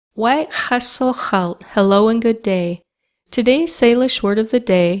Hello and good day. Today's Salish word of the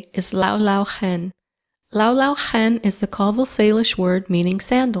day is lļaw. Lļaw is the Colville Salish word meaning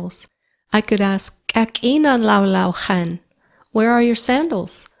sandals. I could ask, xčin lļaw. Where are your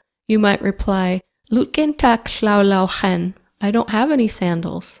sandals? You might reply, lļaw. I don't have any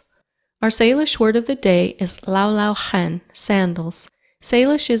sandals. Our Salish word of the day is lļaw, sandals.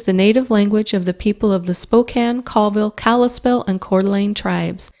 Salish is the native language of the people of the Spokane, Colville, Kalispell, and Coeur d'Alene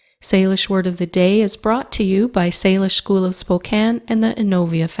tribes. Salish word of the day is brought to you by Salish School of Spokane and the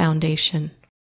Innovia Foundation.